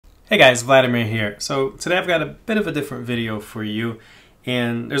Hey guys, Vladimir here. So today I've got a bit of a different video for you,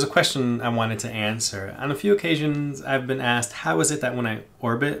 and there's a question I wanted to answer. On a few occasions I've been asked how is it that when I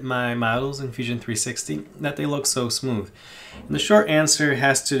orbit my models in Fusion 360 that they look so smooth. And the short answer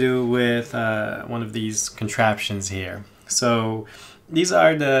has to do with one of these contraptions here. So these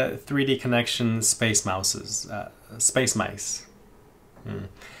are the 3Dconnexion space mouses, space mice.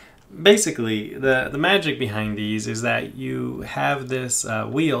 Basically, the magic behind these is that you have this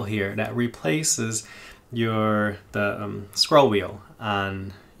wheel here that replaces the scroll wheel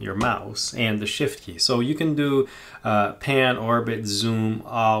on your mouse and the shift key. So you can do pan, orbit, zoom,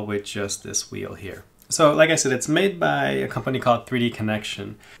 all with just this wheel here. So like I said, it's made by a company called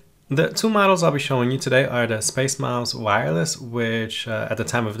 3Dconnexion. The two models I'll be showing you today are the SpaceMouse Wireless, which at the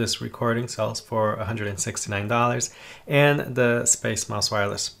time of this recording sells for $169, and the SpaceMouse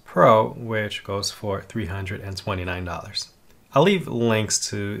Wireless Pro, which goes for $329. I'll leave links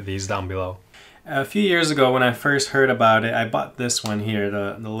to these down below. A few years ago when I first heard about it, I bought this one here,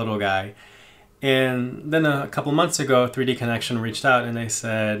 the little guy. And then a couple months ago, 3Dconnexion reached out and they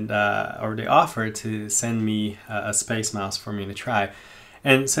said, or they offered to send me a space mouse for me to try.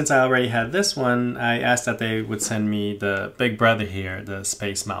 And since I already had this one, I asked that they would send me the big brother here, the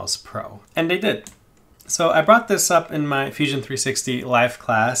SpaceMouse Pro. And they did. So I brought this up in my Fusion 360 live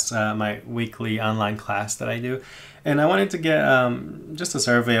class, my weekly online class that I do. And I wanted to get just a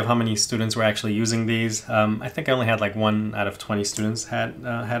survey of how many students were actually using these. I think I only had like 1 out of 20 students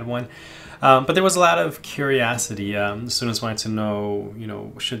had one. But there was a lot of curiosity. The students wanted to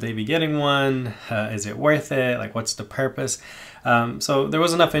know, should they be getting one? Is it worth it? Like, what's the purpose? So there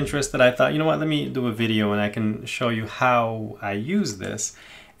was enough interest that I thought, let me do a video and I can show you how I use this.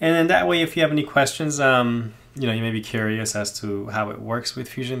 And then that way, if you have any questions, you may be curious as to how it works with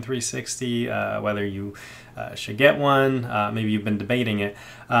Fusion 360, whether you should get one, maybe you've been debating it.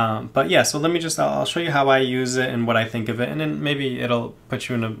 But yeah, so I'll show you how I use it and what I think of it, and then maybe it'll put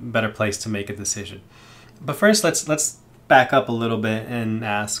you in a better place to make a decision. But first, let's back up a little bit and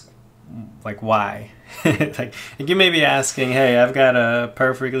ask, like, why? like you may be asking, hey, I've got a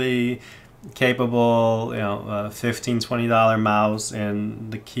perfectly capable, $15–20 mouse,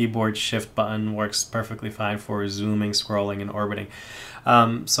 and the keyboard shift button works perfectly fine for zooming, scrolling, and orbiting.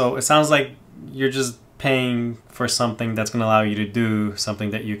 So it sounds like you're just paying for something that's going to allow you to do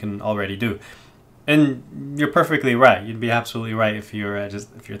something that you can already do. And you're perfectly right. You'd be absolutely right if you're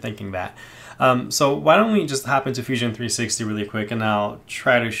thinking that. So why don't we just hop into Fusion 360 really quick, and I'll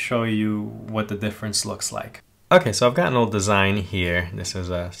try to show you what the difference looks like. Okay, so I've got an old design here. This is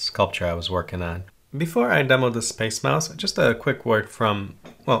a sculpture I was working on. Before I demo the Space Mouse, just a quick word from,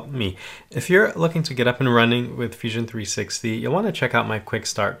 well, me. If you're looking to get up and running with Fusion 360, you'll want to check out my Quick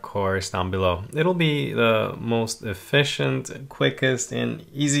Start course down below. It'll be the most efficient, quickest, and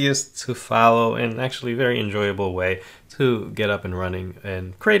easiest to follow, and actually very enjoyable way to get up and running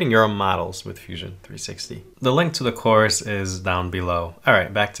and creating your own models with Fusion 360. The link to the course is down below. All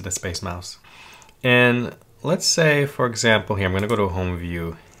right, back to the Space Mouse. And let's say, for example, here, I'm going to go to home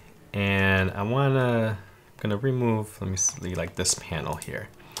view, and I'm gonna remove, let me see, like this panel here.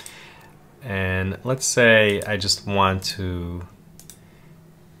 And let's say I just want to,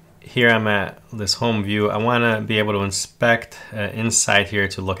 here I'm at this home view, I want to be able to inspect inside here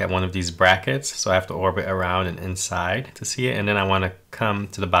to look at one of these brackets. So I have to orbit around and inside to see it, and then I want to come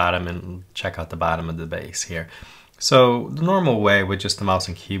to the bottom and check out the bottom of the base here. So the normal way with just the mouse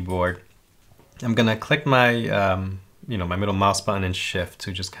and keyboard, I'm gonna click my my middle mouse button and shift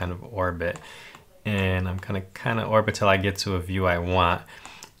to just kind of orbit, and I'm gonna kind of orbit till I get to a view I want,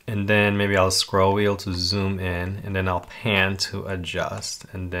 and then maybe I'll scroll wheel to zoom in, and then I'll pan to adjust,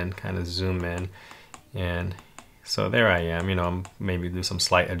 and then kind of zoom in, and so there I am. I'm maybe do some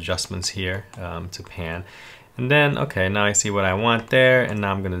slight adjustments here to pan, and then okay, now I see what I want there, and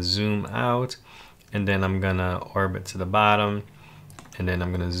now I'm gonna zoom out, and then I'm gonna orbit to the bottom, and then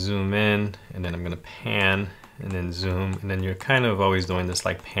I'm gonna zoom in, and then I'm gonna pan, and then zoom, and then you're kind of always doing this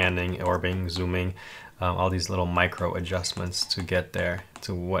like panning, orbiting, zooming, all these little micro adjustments to get there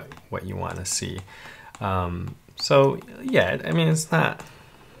to what you want to see. So yeah, I mean, it's not,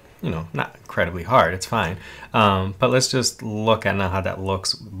 not incredibly hard, it's fine. But let's just look at now how that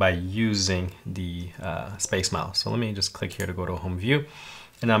looks by using the Space Mouse. So let me just click here to go to home view,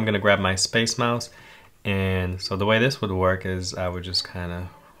 and now I'm gonna grab my Space Mouse. And so the way this would work is I would just kind of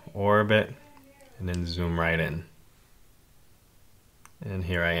orbit and then zoom right in. And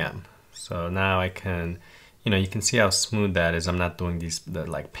here I am. So now I can, you can see how smooth that is. I'm not doing the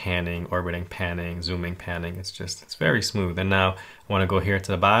like panning, orbiting, panning, zooming, panning. It's very smooth. And now I want to go here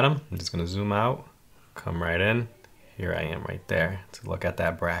to the bottom. I'm just going to zoom out, come right in. here I am right there to look at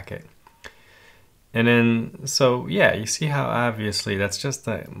that bracket. And then, so yeah, you see how obviously that's just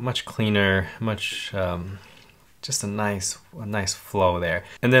a much cleaner, much, just a nice flow there.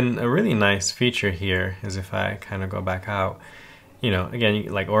 And then a really nice feature here is if I kind of go back out, you know, again,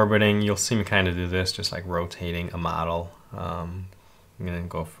 like orbiting, you'll see me kind of do this, just like rotating a model. I'm gonna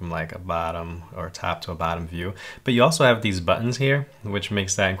go from like a bottom or top to a bottom view. But you also have these buttons here, which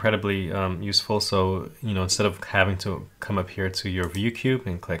makes that incredibly useful. So, you know, instead of having to come up here to your view cube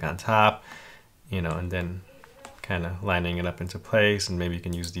and click on top, you know, and then kind of lining it up into place, and maybe you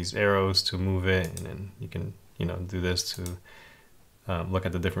can use these arrows to move it, and then you can, you know, do this to look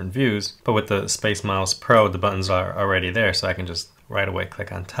at the different views. But with the SpaceMouse Pro, the buttons are already there, so I can just right away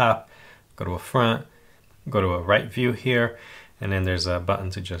click on top, go to a front, go to a right view here, and then there's a button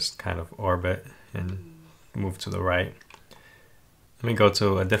to just kind of orbit and move to the right. Let me go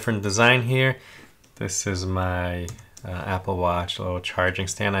to a different design here. This is my Apple Watch little charging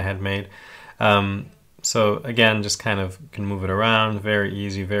stand I had made. So again, just kind of can move it around, very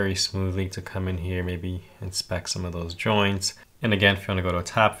easy, very smoothly to come in here, maybe inspect some of those joints. And again, if you want to go to a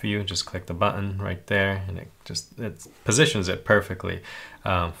top view, just click the button right there, and it positions it perfectly.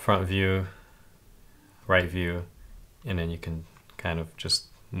 Front view, right view, and then you can kind of just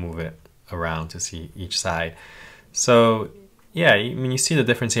move it around to see each side. So yeah, I mean, you see the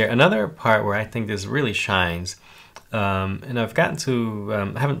difference here. Another part where I think this really shines, and I've gotten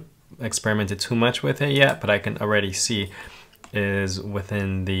to, I haven't experimented too much with it yet, but I can already see, is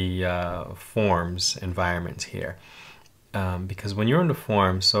within the forms environment here. Because when you're in the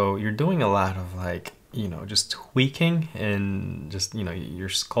form, so you're doing a lot of like, you know, just tweaking and just, you know, you're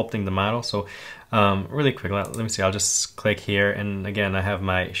sculpting the model. So really quick, let me see, I'll just click here, and again, I have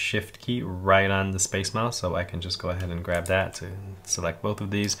my shift key right on the SpaceMouse, so I can just go ahead and grab that to select both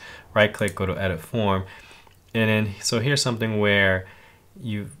of these, right click, go to edit form. And then, so here's something where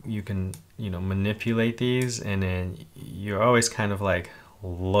you can, you know, manipulate these, and then you're always kind of like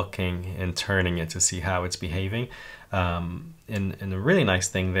looking and turning it to see how it's behaving. And the really nice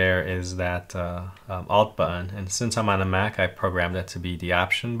thing there is that Alt button, and since I'm on a Mac, I programmed that to be the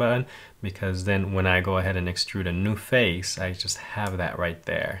Option button, because then when I go ahead and extrude a new face, I just have that right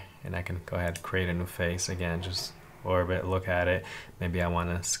there, and I can go ahead and create a new face. Again, just orbit, look at it, maybe I want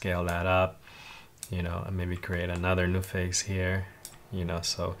to scale that up, you know, and maybe create another new face here, you know.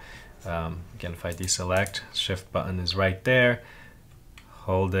 So again, if I deselect, shift button is right there,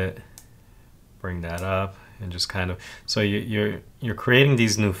 hold it, bring that up, and just kind of, so you're creating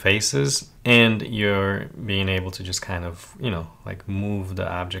these new faces, and you're being able to just kind of, you know, like move the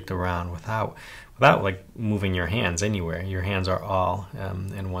object around without like moving your hands anywhere. Your hands are all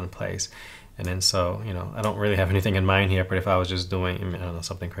in one place. And then, so, you know, I don't really have anything in mind here, but if I was just doing, I don't know,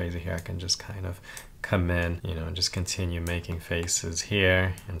 something crazy here, I can just kind of come in, you know, and just continue making faces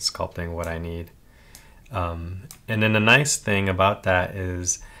here and sculpting what I need. And then the nice thing about that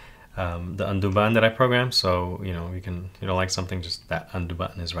is the undo button that I programmed. So, you know, you can, you know, like something, just that undo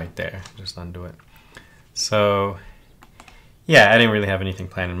button is right there. Just undo it. So yeah, I didn't really have anything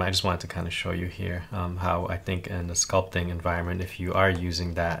planned in mind. I just wanted to kind of show you here how I think in the sculpting environment, if you are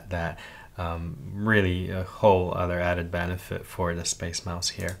using that really a whole other added benefit for the SpaceMouse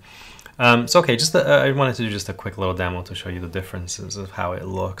here. So okay, just I wanted to do just a quick little demo to show you the differences of how it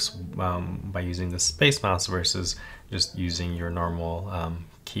looks by using the SpaceMouse versus just using your normal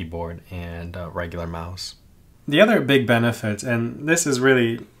keyboard and regular mouse. The other big benefit, and this is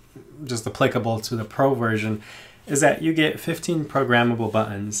really just applicable to the Pro version, is that you get 15 programmable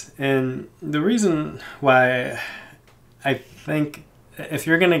buttons. And the reason why I think if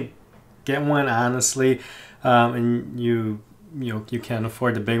you're gonna get one, honestly, and you can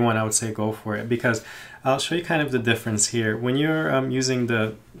afford the big one, I would say go for it, because I'll show you kind of the difference here. When you're using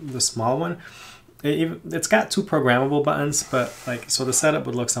the small one, it's got 2 programmable buttons, but like, so the setup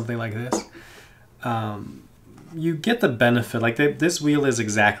would look something like this. You get the benefit, like this wheel is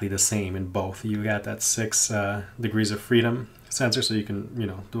exactly the same in both. You got that 6 degrees of freedom sensor, so you can, you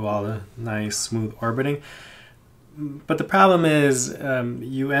know, do all the nice smooth orbiting. But the problem is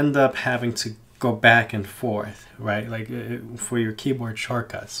you end up having to go back and forth, right? Like for your keyboard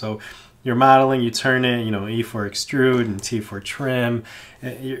shortcuts. So you're modeling, you turn it, you know, E for extrude and T for trim.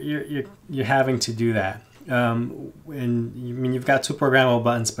 You're having to do that. And I mean, you've got 2 programmable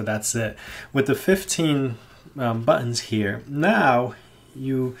buttons, but that's it. With the 15 buttons here, now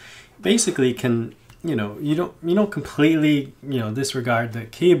you basically can, you know, you don't completely, you know, disregard the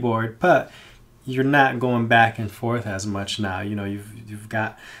keyboard, but you're not going back and forth as much now. You know, you've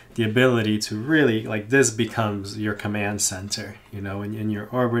got the ability to really, like, this becomes your command center, you know, and you're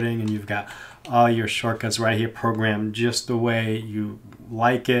orbiting, and you've got all your shortcuts right here programmed just the way you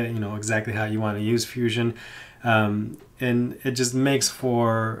like it, you know, exactly how you want to use Fusion. And it just makes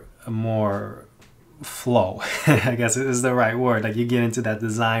for a more flow, I guess is the right word. Like you get into that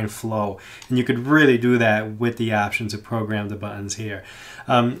design flow, and you could really do that with the option to program the buttons here.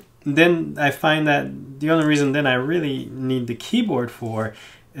 Then I find that the only reason then I really need the keyboard for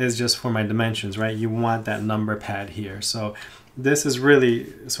is just for my dimensions, right? You want that number pad here. So this is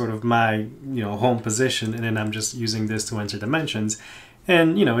really sort of my, you know, home position, and then I'm just using this to enter dimensions.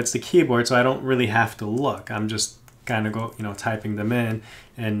 And, you know, it's the keyboard, so I don't really have to look. I'm just kind of go, you know, typing them in,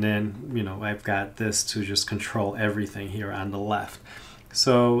 and then, you know, I've got this to just control everything here on the left.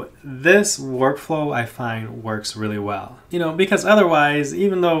 So this workflow I find works really well, you know, because otherwise,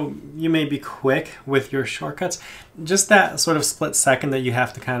 even though you may be quick with your shortcuts, just that sort of split second that you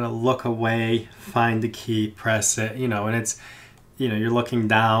have to kind of look away, find the key, press it, you know, and it's, you know, you're looking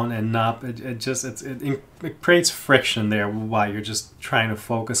down and up. It creates friction there while you're just trying to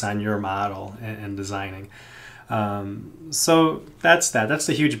focus on your model and designing. So that's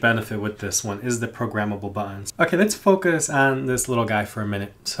the huge benefit with this one, is the programmable buttons. Okay, let's focus on this little guy for a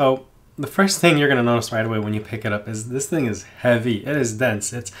minute. So the first thing you're gonna notice right away when you pick it up is this thing is heavy. It is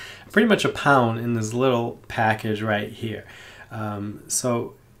dense. It's pretty much a pound in this little package right here.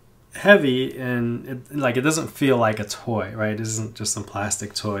 So heavy, and it doesn't feel like a toy, right? It isn't just some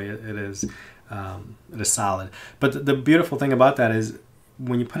plastic toy. It is solid. But the beautiful thing about that is,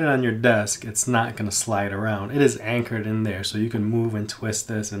 when you put it on your desk, it's not going to slide around. It is anchored in there, so you can move and twist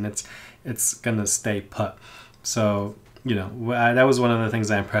this, and it's going to stay put. So, you know, that was one of the things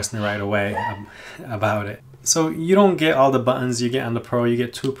that impressed me right away about it. So you don't get all the buttons you get on the Pro. You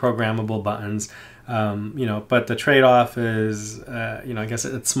get 2 programmable buttons, you know, but the trade-off is, you know, I guess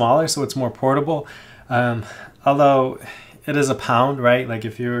it's smaller, so it's more portable. Although it is a pound, right? Like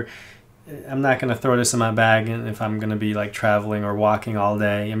if you're, I'm not going to throw this in my bag, and if I'm going to be like traveling or walking all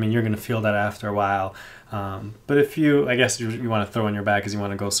day, I mean, you're going to feel that after a while. But if you, I guess you want to throw in your bag because you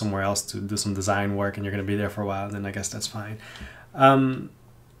want to go somewhere else to do some design work and you're going to be there for a while, then I guess that's fine.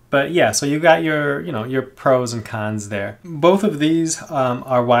 But yeah, so you got your, you know, your pros and cons there. Both of these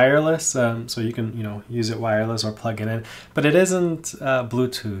are wireless, so you can, you know, use it wireless or plug it in. But it isn't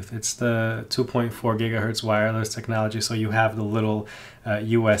Bluetooth. It's the 2.4 gigahertz wireless technology. So you have the little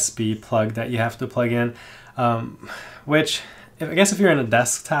USB plug that you have to plug in, which I guess if you're in a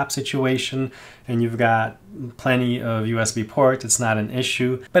desktop situation and you've got plenty of USB ports, it's not an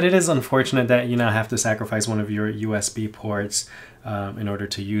issue. But it is unfortunate that you now have to sacrifice one of your USB ports in order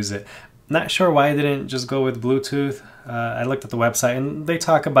to use it. Not sure why I didn't just go with Bluetooth. I looked at the website and they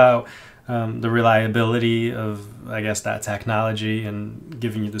talk about the reliability of, I guess, that technology and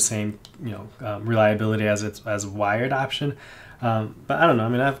giving you the same, you know, reliability as a wired option. But I don't know. I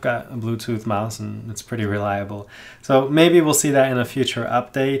mean, I've got a Bluetooth mouse and it's pretty reliable. So maybe we'll see that in a future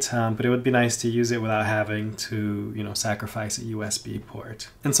update, but it would be nice to use it without having to, you know, sacrifice a USB port.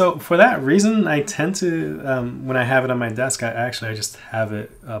 And so for that reason, I tend to, when I have it on my desk, I just have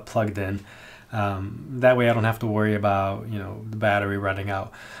it plugged in. That way I don't have to worry about, you know, the battery running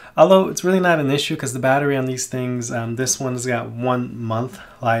out. Although it's really not an issue because the battery on these things, this one's got 1 month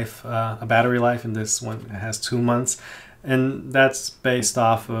life, a battery life, and this one has 2 months. And that's based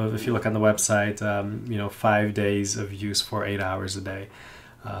off of, if you look on the website, you know, 5 days of use for 8 hours a day.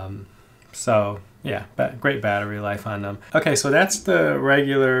 So yeah, great battery life on them. Okay, so that's the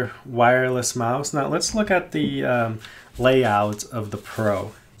regular wireless mouse. Now let's look at the layout of the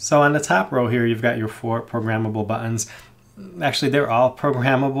Pro. So on the top row here, you've got your 4 programmable buttons. Actually, they're all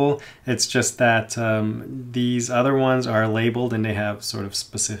programmable. It's just that these other ones are labeled and they have sort of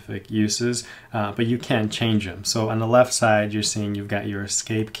specific uses, but you can change them. So on the left side, you're seeing you've got your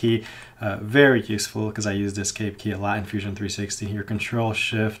escape key. Very useful because I use the escape key a lot in Fusion 360. Your Control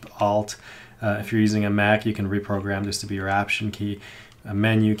Shift Alt. If you're using a Mac, you can reprogram this to be your Option key. A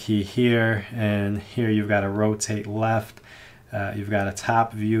menu key here, and here you've got a rotate left. You've got a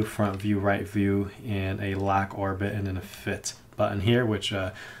top view, front view, right view, and a lock orbit, and then a fit button here, which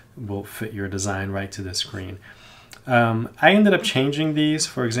will fit your design right to the screen. I ended up changing these.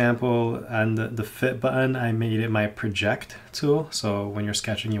 For example, on the fit button, I made it my project tool. So when you're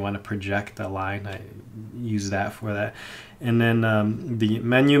sketching, you want to project a line. I use that for that. And then the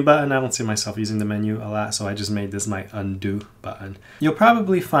menu button, I don't see myself using the menu a lot, so I just made this my undo button. You'll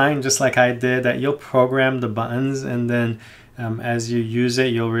probably find, just like I did, that you'll program the buttons and then as you use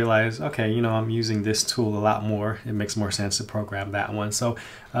it, you'll realize, okay, you know, I'm using this tool a lot more. It makes more sense to program that one. So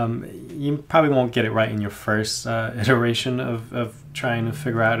you probably won't get it right in your first iteration of trying to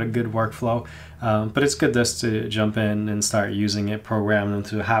figure out a good workflow. But it's good just to jump in and start using it, program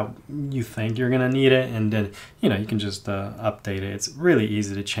into how you think you're going to need it. And then, you know, you can just update it. It's really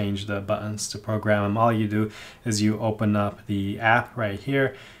easy to change the buttons to program them. All you do is you open up the app right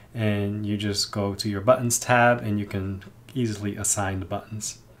here and you just go to your buttons tab and you can easily assign the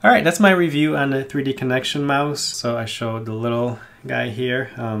buttons. All right, that's my review on the 3Dconnexion mouse. So I showed the little guy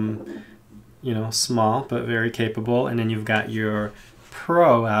here, you know, small but very capable. And then you've got your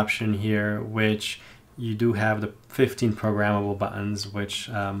Pro option here, which you do have the 15 programmable buttons, which,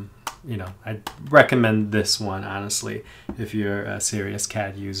 you know, I recommend this one, honestly, if you're a serious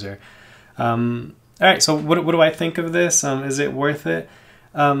CAD user. All right, so what do I think of this? Is it worth it?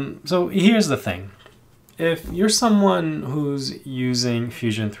 So here's the thing. If you're someone who's using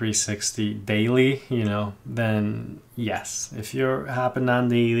Fusion 360 daily, you know, then yes. If you're hopping on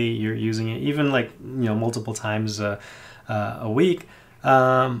daily, you're using it even like, you know, multiple times a week,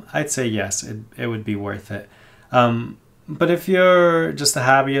 I'd say yes, it would be worth it. But if you're just a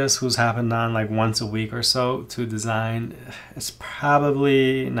hobbyist who's hopping on like once a week or so to design, it's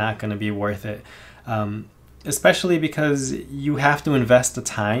probably not going to be worth it. Especially because you have to invest the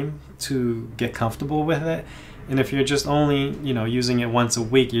time to get comfortable with it. And if you're just only, you know, using it once a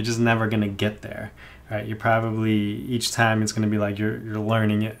week, you're just never going to get there, right? You're probably, each time it's going to be like you're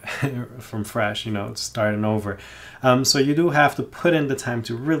learning it from fresh, you know, starting over. So you do have to put in the time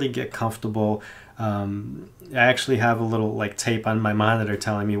to really get comfortable. I actually have a little like tape on my monitor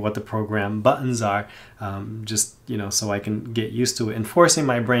telling me what the program buttons are, just, you know, so I can get used to it and forcing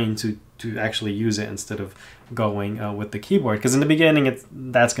my brain to actually use it instead of going with the keyboard. Because in the beginning,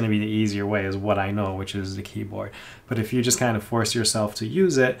 that's going to be the easier way, is what I know, which is the keyboard. But if you just kind of force yourself to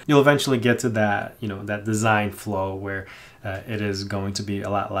use it, you'll eventually get to that, you know, that design flow where it is going to be a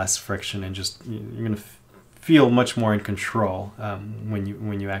lot less friction and just you're going to feel much more in control when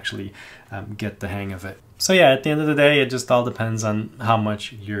you actually get the hang of it. So yeah, at the end of the day, it just all depends on how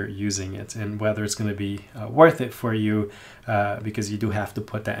much you're using it and whether it's going to be worth it for you, because you do have to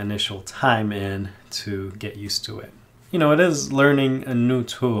put that initial time in to get used to it. You know, it is learning a new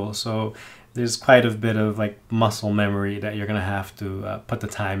tool, so there's quite a bit of like muscle memory that you're going to have to put the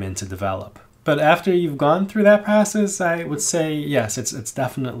time in to develop. But after you've gone through that process, I would say yes, it's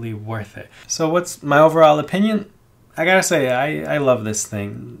definitely worth it. So what's my overall opinion? I gotta say, I love this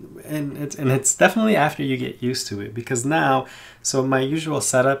thing, and it's definitely after you get used to it, because now, so my usual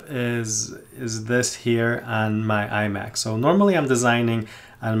setup is this here on my iMac. So normally I'm designing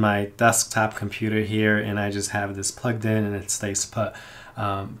on my desktop computer here, and I just have this plugged in and it stays put.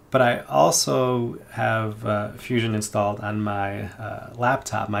 But I also have Fusion installed on my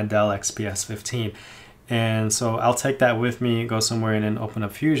laptop, my Dell XPS 15. And so I'll take that with me, go somewhere and then open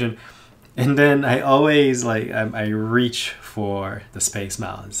up Fusion. And then I always I reach for the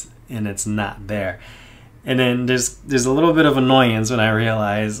SpaceMouse and it's not there. And then there's a little bit of annoyance when I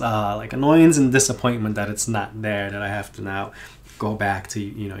realize, like annoyance and disappointment that it's not there, that I have to now go back to,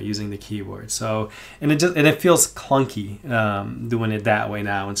 you know, using the keyboard. So, and it feels clunky doing it that way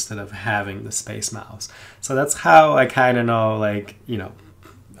now instead of having the SpaceMouse. So that's how I kind of know, like, you know,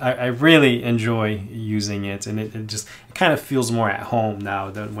 I really enjoy using it, and it kind of feels more at home now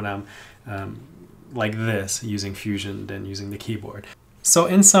than when I'm like this, using Fusion than using the keyboard. So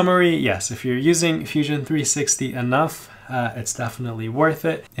in summary, yes, if you're using Fusion 360 enough, it's definitely worth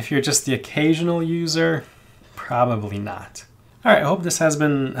it. If you're just the occasional user, probably not. All right, I hope this has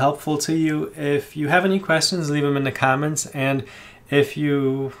been helpful to you. If you have any questions, leave them in the comments. And if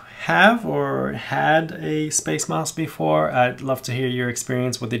you have or had a SpaceMouse before, I'd love to hear your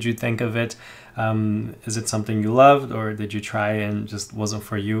experience. What did you think of it? Is it something you loved, or did you try and just wasn't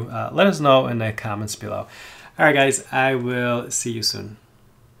for you? Let us know in the comments below. All right, guys, I will see you soon.